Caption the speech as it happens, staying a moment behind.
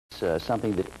is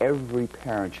something that every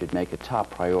parent should make a top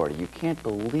priority. You can't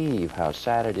believe how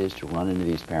sad it is to run into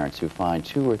these parents who find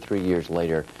 2 or 3 years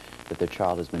later that their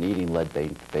child has been eating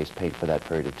lead-based paint for that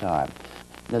period of time.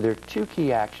 Now, there are two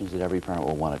key actions that every parent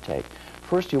will want to take.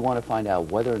 First, you want to find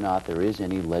out whether or not there is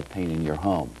any lead paint in your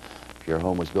home. If your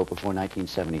home was built before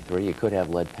 1973, it could have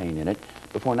lead paint in it.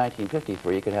 Before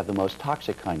 1953, it could have the most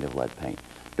toxic kind of lead paint.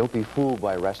 Don't be fooled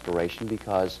by restoration,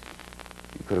 because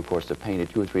you could, of course, have painted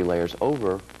 2 or 3 layers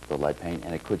over the lead paint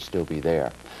and it could still be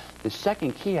there. The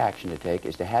second key action to take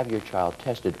is to have your child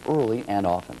tested early and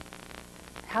often.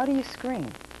 How do you screen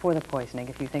for the poisoning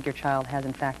if you think your child has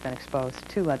in fact been exposed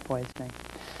to lead poisoning?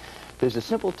 There's a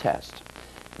simple test.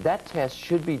 That test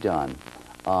should be done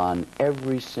on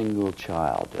every single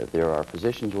child. There are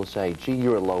physicians who will say, gee,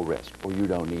 you're at low risk, or you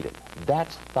don't need it.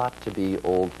 That's thought to be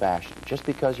old-fashioned. Just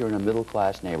because you're in a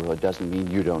middle-class neighborhood doesn't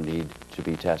mean you don't need to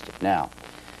be tested. Now,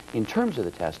 in terms of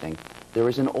the testing, there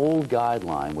is an old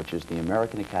guideline, which is the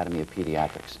American Academy of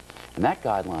Pediatrics. And that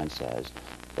guideline says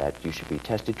that you should be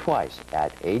tested twice,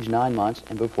 at age 9 months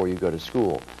and before you go to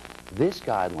school. This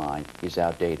guideline is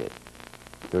outdated.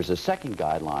 There's a second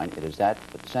guideline. It is that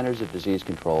of the Centers of Disease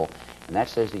Control, and that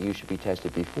says that you should be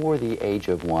tested before the age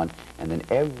of 1 and then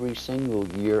every single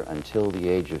year until the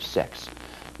age of 6.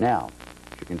 Now,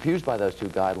 if you're confused by those two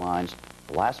guidelines,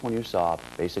 the last one you saw,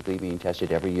 basically being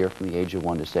tested every year from the age of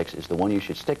 1 to 6, is the one you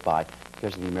should stick by,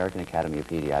 because the American Academy of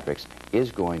Pediatrics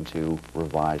is going to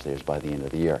revise theirs by the end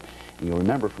of the year. And you'll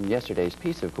remember from yesterday's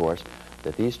piece, of course,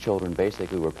 that these children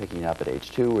basically were picking up at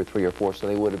age 2 or 3 or 4, so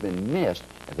they would have been missed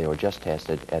if they were just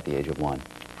tested at the age of 1.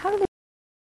 How do they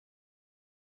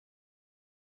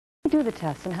do the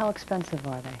tests, and how expensive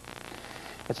are they?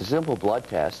 It's a simple blood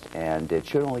test, and it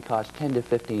should only cost $10 to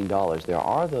 $15. There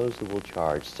are those that will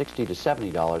charge $60 to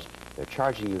 $70. They're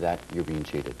charging you that, you're being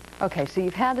cheated. Okay, so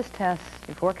you've had this test,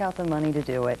 you fork out the money to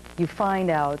do it, you find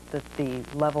out that the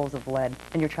levels of lead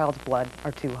in your child's blood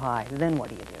are too high. Then what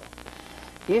do you do?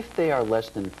 If they are less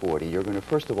than 40, you're going to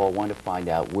first of all want to find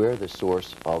out where the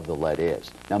source of the lead is.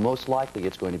 Now, most likely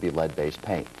it's going to be lead-based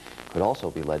paint. It could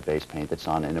also be lead-based paint that's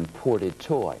on an imported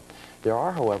toy. There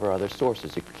are, however, other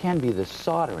sources. It can be the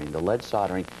soldering, the lead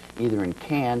soldering, either in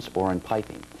cans or in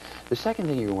piping. The second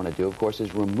thing you want to do, of course,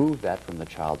 is remove that from the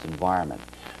child's environment.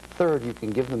 Third, you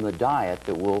can give them the diet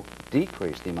that will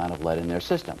decrease the amount of lead in their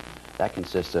system. That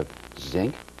consists of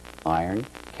zinc, iron,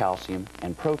 calcium,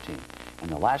 and protein.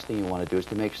 And the last thing you want to do is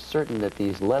to make certain that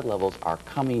these lead levels are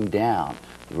coming down.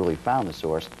 You really found the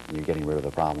source, and you're getting rid of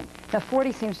the problem. Now,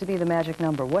 40 seems to be the magic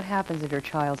number. What happens if your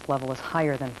child's level is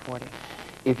higher than 40?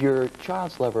 If your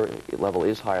child's level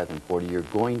is higher than 40, you're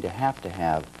going to have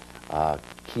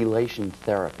chelation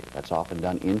therapy. That's often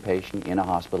done inpatient in a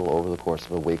hospital over the course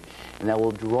of a week, and that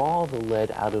will draw the lead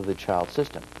out of the child's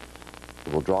system.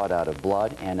 It will draw it out of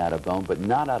blood and out of bone, but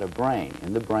not out of brain.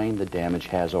 In the brain, the damage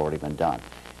has already been done.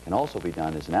 It can also be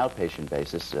done as an outpatient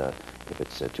basis if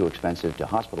it's too expensive to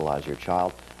hospitalize your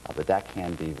child, but that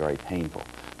can be very painful.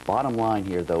 Bottom line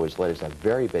here, though, is lead is a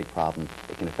very big problem.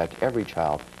 It can affect every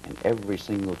child, and every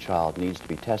single child needs to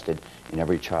be tested, and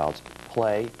every child's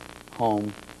play,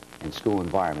 home, and school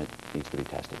environment needs to be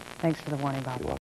tested. Thanks for the warning, Bob. You're welcome.